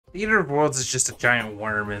Eater of Worlds is just a giant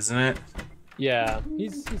worm, isn't it? Yeah,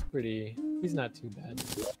 he's not too bad.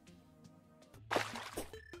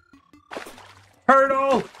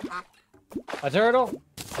 Turtle! A turtle?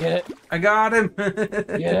 Get it. I got him!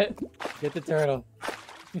 Get it. Get the turtle.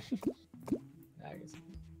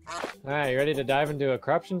 Alright, you ready to dive into a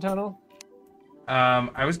corruption tunnel?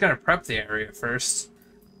 I was gonna prep the area first.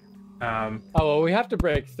 Oh, well, we have to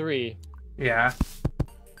break 3. Yeah.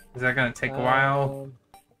 Is that gonna take a while?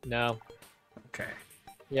 No. Okay.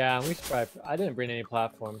 Yeah, we should try. I didn't bring any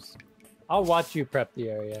platforms. I'll watch you prep the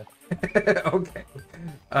area. Okay.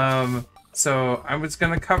 So I was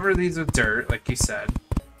gonna cover these with dirt, like you said.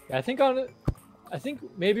 Yeah, I think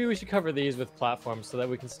maybe we should cover these with platforms so that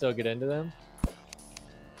we can still get into them.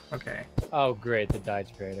 Okay. Oh, great, the dye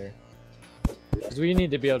trader. Because we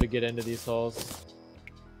need to be able to get into these holes.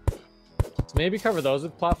 So maybe cover those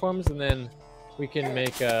with platforms, and then we can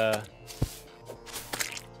make a...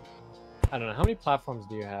 I don't know, how many platforms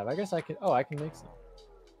do you have? I guess I can... Oh, I can make some.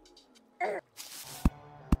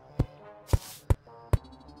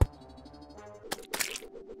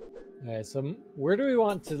 Okay, so where do we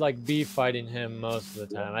want to like be fighting him most of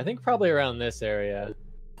the time? I think probably around this area.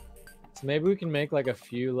 So maybe we can make like a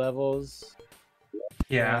few levels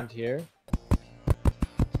around here.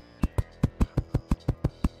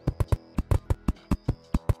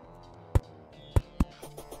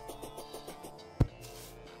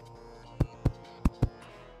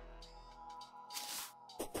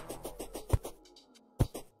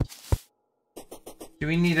 Do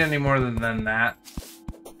we need any more than that?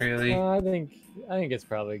 Really? I think it's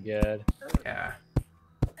probably good. Yeah.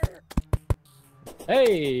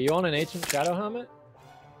 Hey, you want an ancient shadow helmet?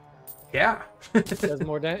 Yeah. It does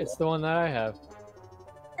more damage. It's the one that I have.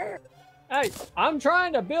 Hey, I'm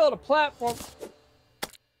trying to build a platform.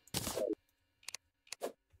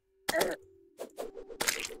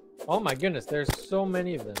 Oh my goodness, there's so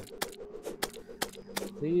many of them.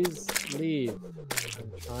 Please leave.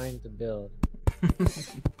 I'm trying to build.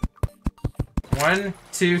 1,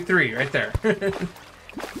 2, 3, right there.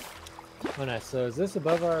 Oh, nice. So is this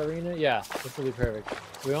above our arena? Yeah, this will be perfect.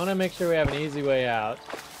 We want to make sure we have an easy way out.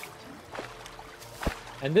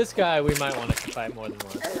 And this guy we might want to fight more than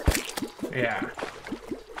once. Yeah.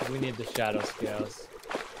 We need the shadow scales.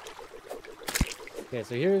 Okay,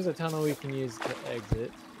 so here's a tunnel we can use to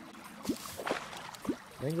exit.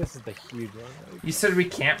 I think this is the huge one. You said we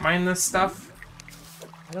can't mine this stuff?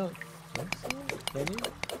 I don't think so. Can you?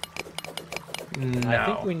 No. I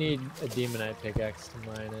think we need a demonite pickaxe to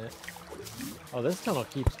mine it. Oh, this tunnel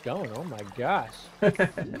keeps going. Oh my gosh.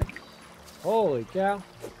 Holy cow.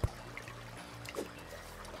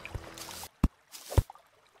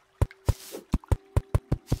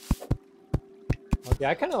 Okay,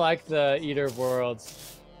 I kind of like the Eater of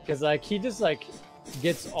Worlds because like he just like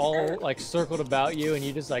gets all like circled about you and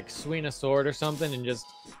you just like swing a sword or something and just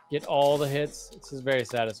get all the hits. It's just very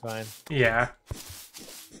satisfying. Yeah.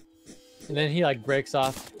 And then he like breaks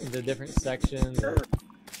off into different sections.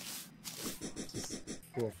 It's just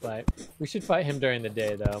a cool fight. We should fight him during the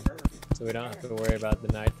day though, so we don't have to worry about the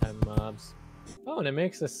nighttime mobs. Oh, and it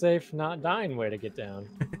makes a safe, not dying way to get down.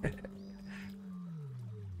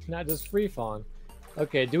 Not just free falling.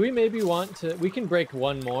 Okay, do we maybe want to... We can break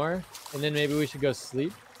one more, and then maybe we should go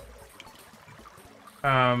sleep.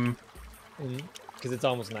 Because it's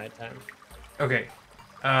almost nighttime. Okay.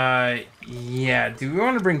 Yeah. Do we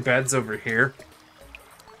want to bring beds over here?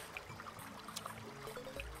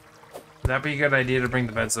 Would that be a good idea to bring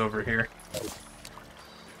the beds over here? I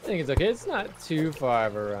think it's okay. It's not too far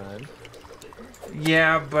of a run.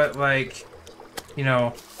 Yeah, but like, you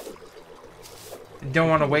know, don't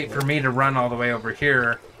want to wait for me to run all the way over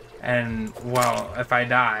here, and well, if I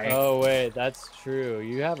die. Oh wait, that's true.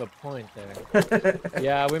 You have a point there.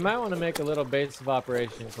 Yeah, we might want to make a little base of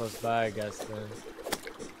operations close by, I guess. Then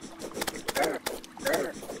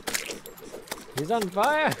he's on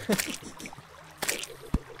fire.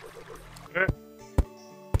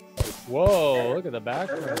 Whoa! Look at the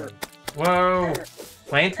background. Whoa!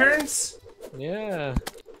 Lanterns? Yeah,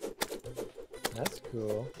 that's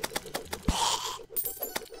cool.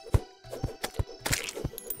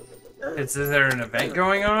 Is there an event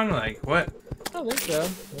going on? Like, what? I don't think so. I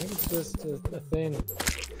think it's just a thing.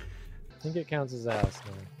 I think it counts as a house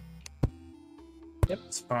now. Yep.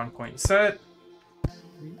 Spawn point set.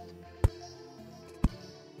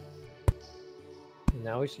 And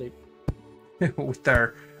now we sleep. With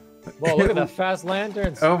our... Whoa, look at the fast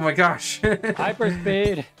lanterns. Oh my gosh.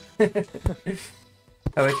 Hyperspeed.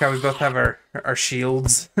 I like how we both have our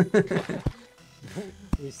shields.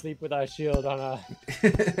 We sleep with our shield on our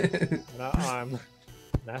arm.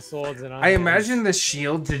 That sword's in our I hands. imagine the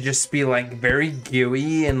shield to just be like very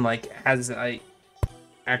gooey and like has like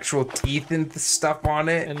actual teeth and stuff on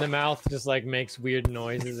it. And the mouth just like makes weird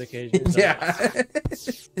noises occasionally. Yeah.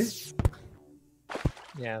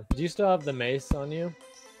 Yeah. Do you still have the mace on you?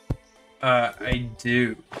 I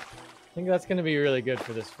do. I think that's gonna be really good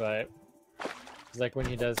for this fight. It's like when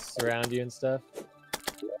he does surround you and stuff.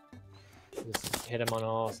 Just hit him on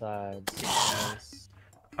all sides. Nice.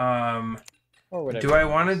 Or whatever. Do I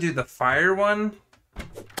want to do the fire one?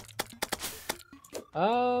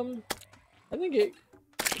 I think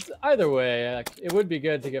it's either way. Like, it would be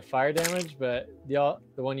good to get fire damage, but the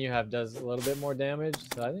one you have does a little bit more damage.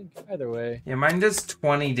 So I think either way. Yeah, mine does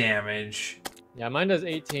 20 damage. Yeah, mine does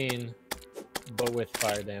 18, but with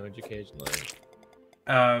fire damage occasionally.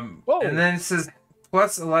 Whoa. And then it says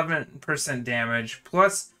plus 11% damage,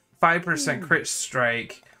 plus 5% crit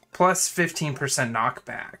strike, plus 15%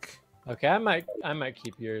 knockback. Okay, I might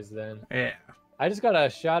keep yours then. Yeah. I just got a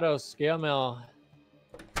shadow scale mail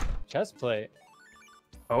chest plate.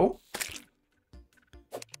 Oh?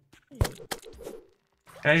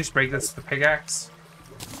 Can I just break this with the pickaxe?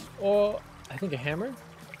 Or I think a hammer?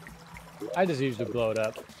 I just usually blow it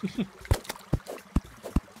up.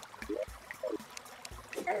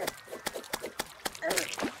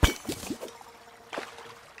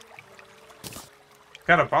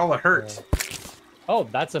 Got a ball of hurt. Oh,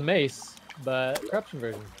 that's a mace, but corruption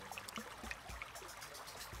version.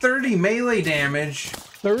 30 melee damage.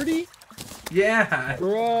 30? Yeah.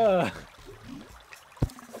 Bruh.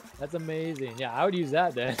 That's amazing. Yeah, I would use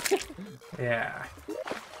that then. Yeah.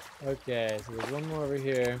 Okay, so there's one more over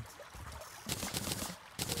here.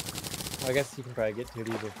 Oh, I guess you can probably get to it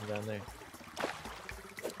easier from down there.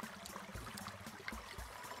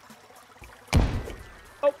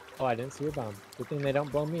 Oh, I didn't see your bomb. Good thing they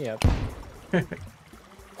don't blow me up.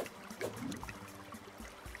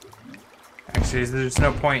 Actually, there's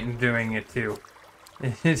no point in doing it too.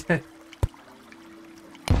 The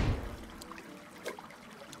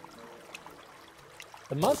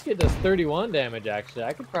musket does 31 damage, actually.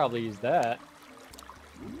 I could probably use that.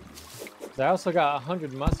 'Cause I also got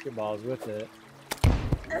 100 musket balls with it.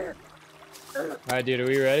 Alright, dude, are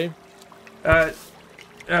we ready?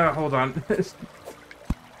 Hold on.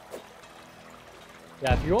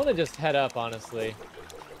 Yeah, if you want to just head up, honestly.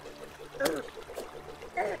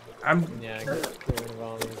 Yeah, get rid of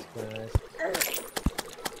all these guys.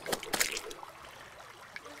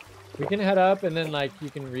 We can head up, and then, like, you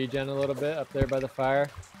can regen a little bit up there by the fire.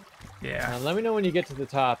 Yeah. Let me know when you get to the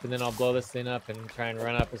top, and then I'll blow this thing up and try and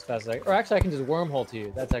run up as fast as I can. Or actually, I can just wormhole to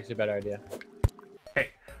you. That's actually a better idea. Okay,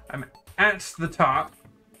 I'm at the top.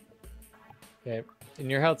 Okay, and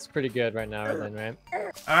your health's pretty good right now, then, right?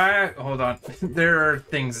 Hold on. There are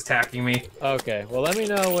things attacking me. Okay, well, let me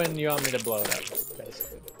know when you want me to blow it up,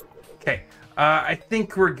 basically. Okay, I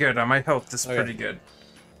think we're good. My health is pretty good.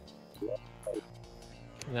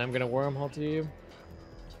 And I'm gonna wormhole to you.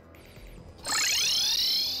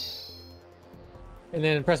 And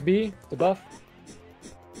then press B to buff.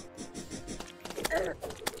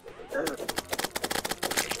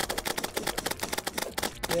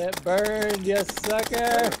 Get burned, you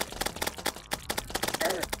sucker!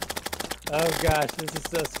 Oh gosh, this is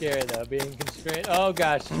so scary though, being constrained. Oh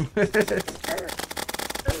gosh.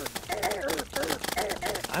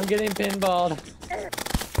 I'm getting pinballed.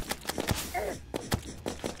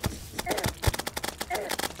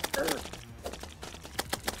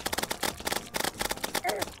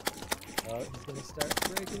 Oh, he's gonna start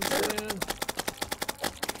breaking down.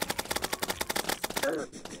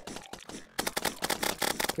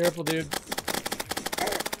 Careful, dude.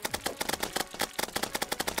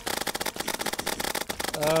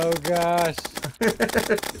 Oh gosh.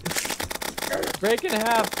 Break in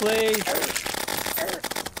half, please.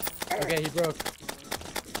 Okay, he broke.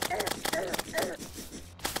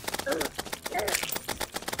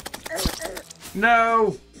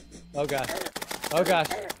 No! Oh gosh. Oh gosh.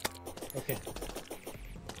 Okay.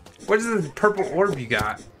 What is this purple orb you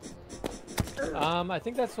got? I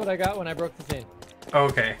think that's what I got when I broke the thing.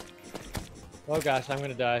 Okay. Oh gosh, I'm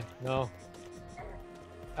gonna die. No.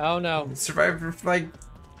 Oh no. Survive for like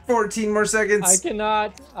 14 more seconds. I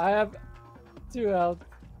cannot. I have 2 health.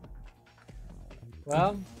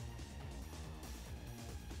 Well.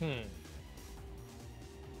 We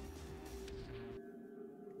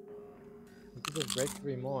could just break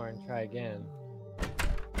 3 more and try again.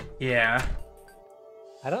 Yeah.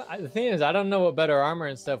 The thing is, I don't know what better armor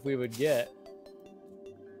and stuff we would get.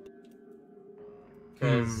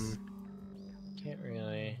 Because can't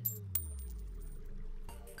really.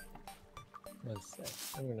 One sec.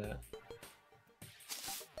 I'm gonna.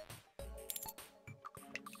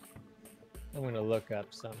 I'm gonna look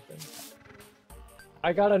up something.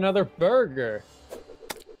 I got another burger.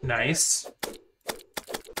 Nice.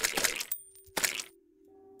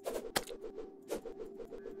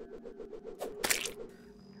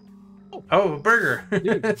 Oh, a burger.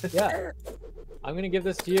 Dude, yeah. I'm gonna give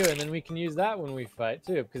this to you, and then we can use that when we fight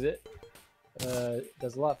too, because it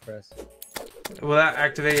does a lot for us. Will that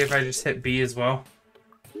activate if I just hit B as well?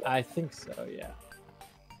 I think so, yeah.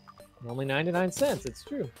 Only 99 cents, it's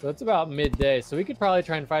true. So it's about midday, so we could probably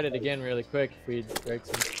try and fight it again really quick if we break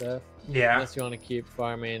some stuff. Yeah. Unless you want to keep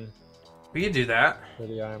farming We could do that. for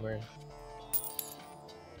the armor.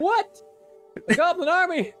 What? The Goblin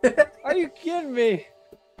Army? Are you kidding me?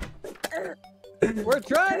 We're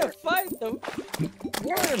trying to fight the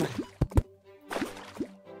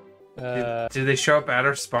worm. Did they show up at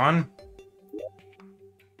our spawn?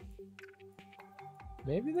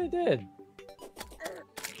 Maybe they did.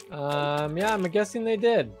 Yeah, I'm guessing they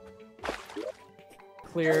did.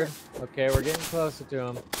 Cleared. Okay, we're getting closer to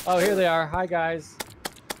them. Oh, here they are. Hi, guys.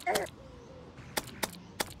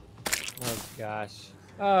 Oh, gosh.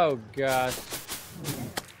 Oh, gosh.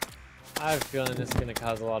 I have a feeling this is going to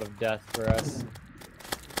cause a lot of death for us.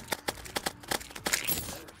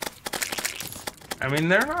 I mean,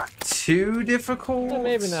 they're not too difficult. Well,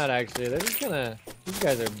 maybe not, actually. They're just gonna... These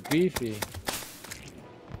guys are beefy.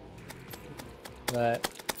 But...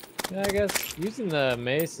 yeah, I guess using the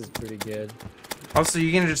mace is pretty good. Also,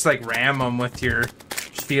 you can just, like, ram them with your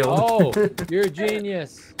shield. Oh! You're a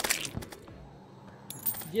genius!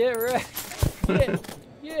 Get right!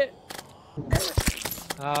 Get!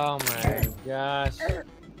 Oh my gosh.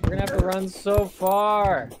 We're gonna have to run so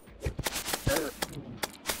far!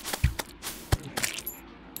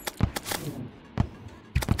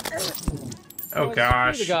 Oh, Let's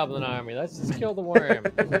gosh. screw the Goblin Army. Let's just kill the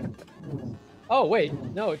worm. Oh, wait.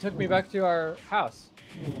 No, it took me back to our house.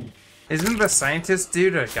 Isn't the scientist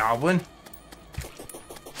dude a goblin?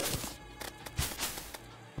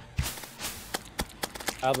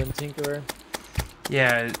 Goblin Tinkerer.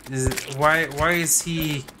 Yeah, why is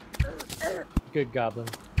he... Good Goblin.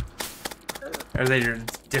 Are they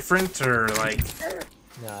different, or, like...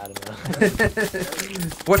 No, I don't know.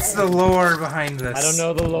 What's the lore behind this? I don't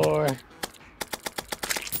know the lore.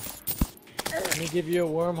 Let me give you a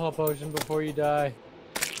wormhole potion before you die.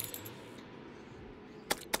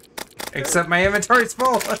 Except my inventory's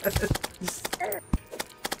full.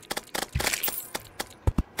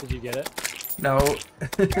 Did you get it? No.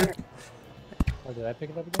 Oh, did I pick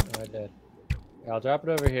it up again? Oh, I did. Here, I'll drop it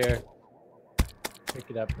over here. Pick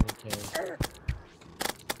it up when you can.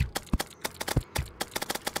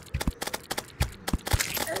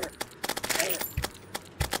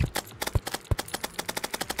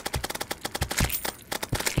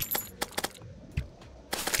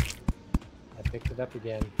 I picked it up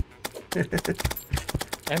again.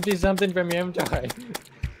 Empty something from your inventory.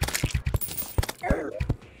 I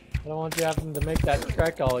don't want you having to make that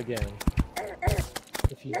trek all again.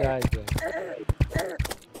 If you die again.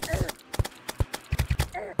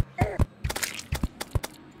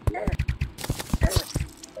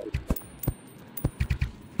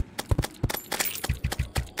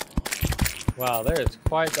 Wow, there is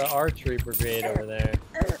quite the archery brigade over there.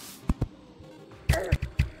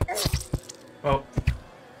 Well,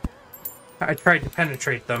 I tried to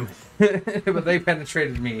penetrate them, but they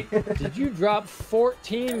penetrated me. Did you drop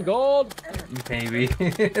 14 gold? Maybe.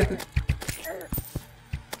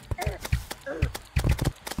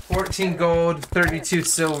 14 gold, 32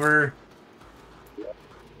 silver.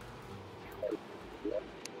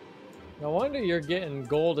 No wonder you're getting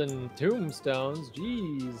golden tombstones.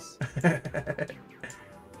 Jeez.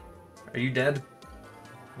 Are you dead?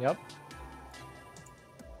 Yep.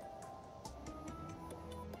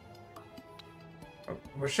 Oh,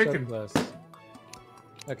 wish I So could... close.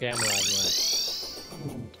 Okay, I'm alive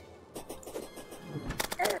now.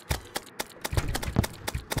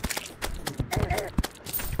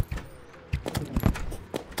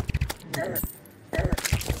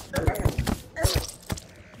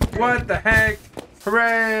 What the heck?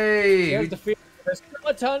 Hooray! There's the field. There's a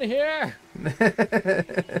skeleton here.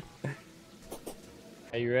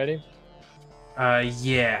 Are you ready?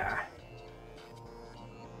 Yeah.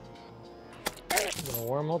 I'm gonna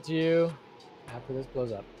wormhole to you after this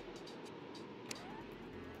blows up.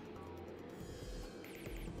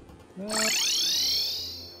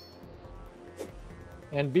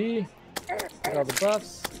 And B, get all the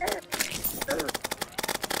buffs.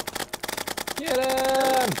 Get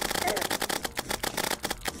him!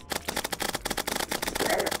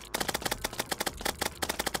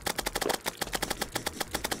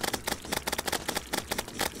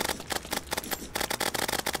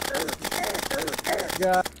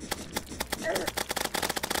 God.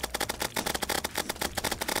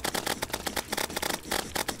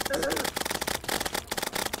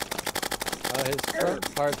 Oh, his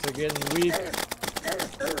front parts are getting weak.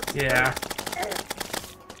 Yeah.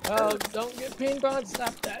 Oh, don't get paintball.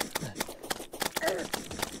 Stop that.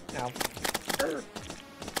 Ow.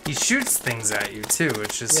 He shoots things at you too,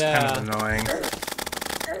 which is kind of annoying.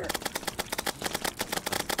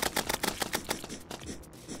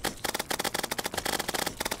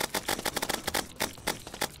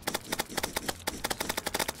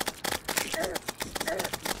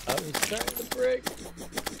 Oh, he's starting to break.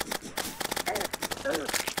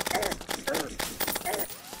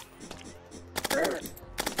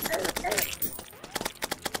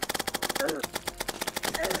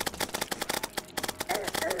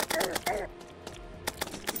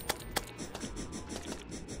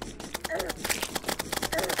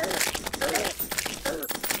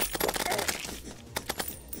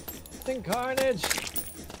 Carnage.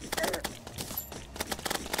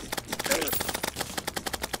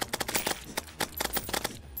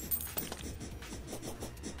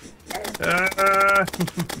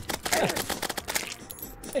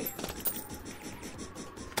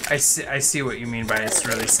 I see what you mean by it's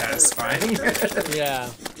really satisfying. Yeah,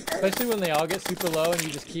 especially when they all get super low and you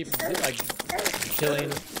just keep like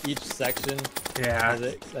killing each section. Yeah. As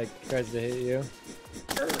it like tries to hit you.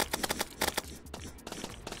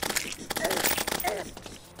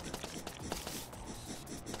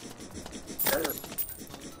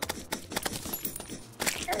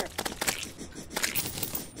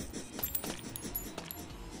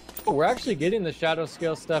 Oh, we're actually getting the shadow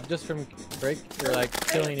scale stuff just from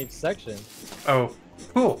killing each section. Oh,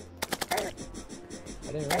 cool. I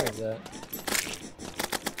didn't realize that.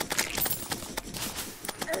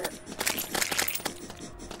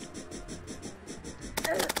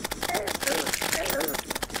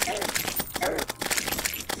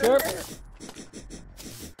 Yep.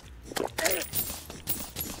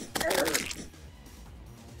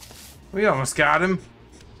 We almost got him.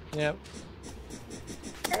 Yep.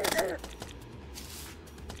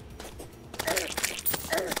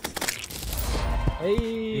 Hey.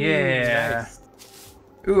 Yeah. Nice.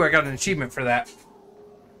 Ooh, I got an achievement for that.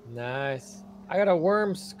 Nice. I got a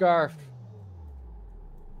worm scarf.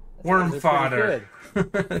 Worm fodder.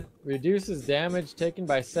 Reduces damage taken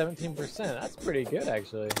by 17%. That's pretty good,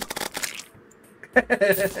 actually.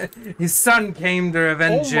 His son came to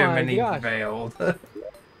avenge him and he gosh. failed.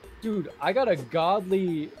 Dude, I got a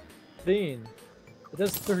godly thing. It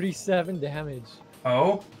does 37 damage.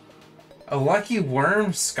 Oh? A lucky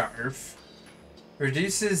worm scarf.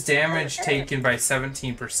 Reduces damage taken by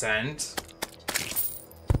 17%.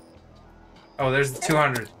 Oh, there's the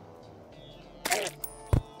 200.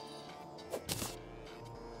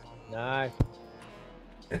 Nice.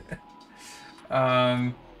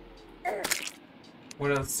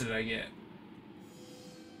 What else did I get?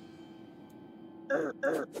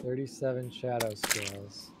 37 shadow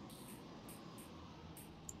scales.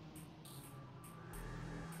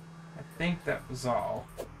 I think that was all.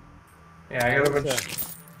 Yeah, I got a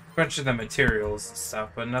bunch of the materials and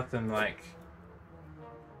stuff, but nothing like...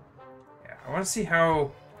 Yeah, I want to see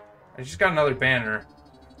how... I just got another banner.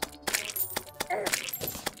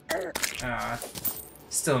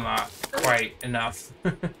 Still not quite enough.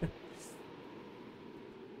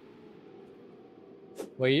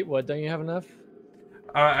 Wait, what? Don't you have enough?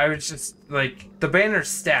 I was just, like, the banners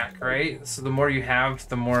stack, right? So the more you have,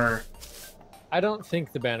 the more... I don't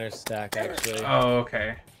think the banners stack, actually. Oh,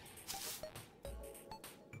 okay.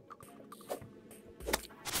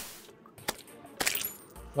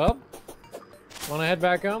 Well, wanna head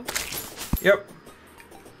back home? Yep.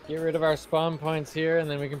 Get rid of our spawn points here, and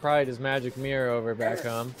then we can probably just magic mirror over back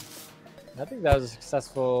home. I think that was a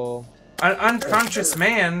successful... An unconscious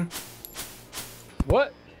man.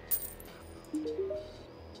 What?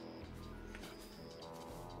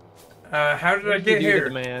 How did I What did get you do to here?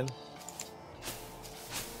 the man?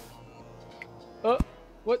 Oh,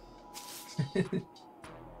 what?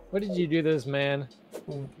 What did you do to this man?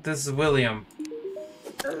 This is William.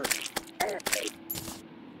 I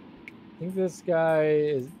think this guy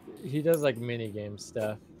is... He does like minigame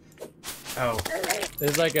stuff. Oh.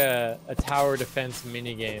 There's like a tower defense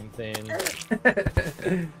minigame thing.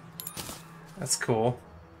 That's cool.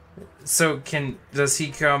 So does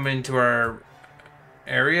he come into our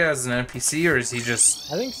area as an NPC, or is he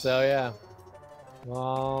just... I think so, yeah.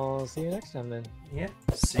 Well, see you next time then. Yeah,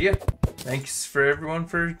 see ya. Thanks for everyone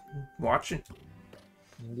for watching.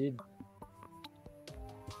 Indeed.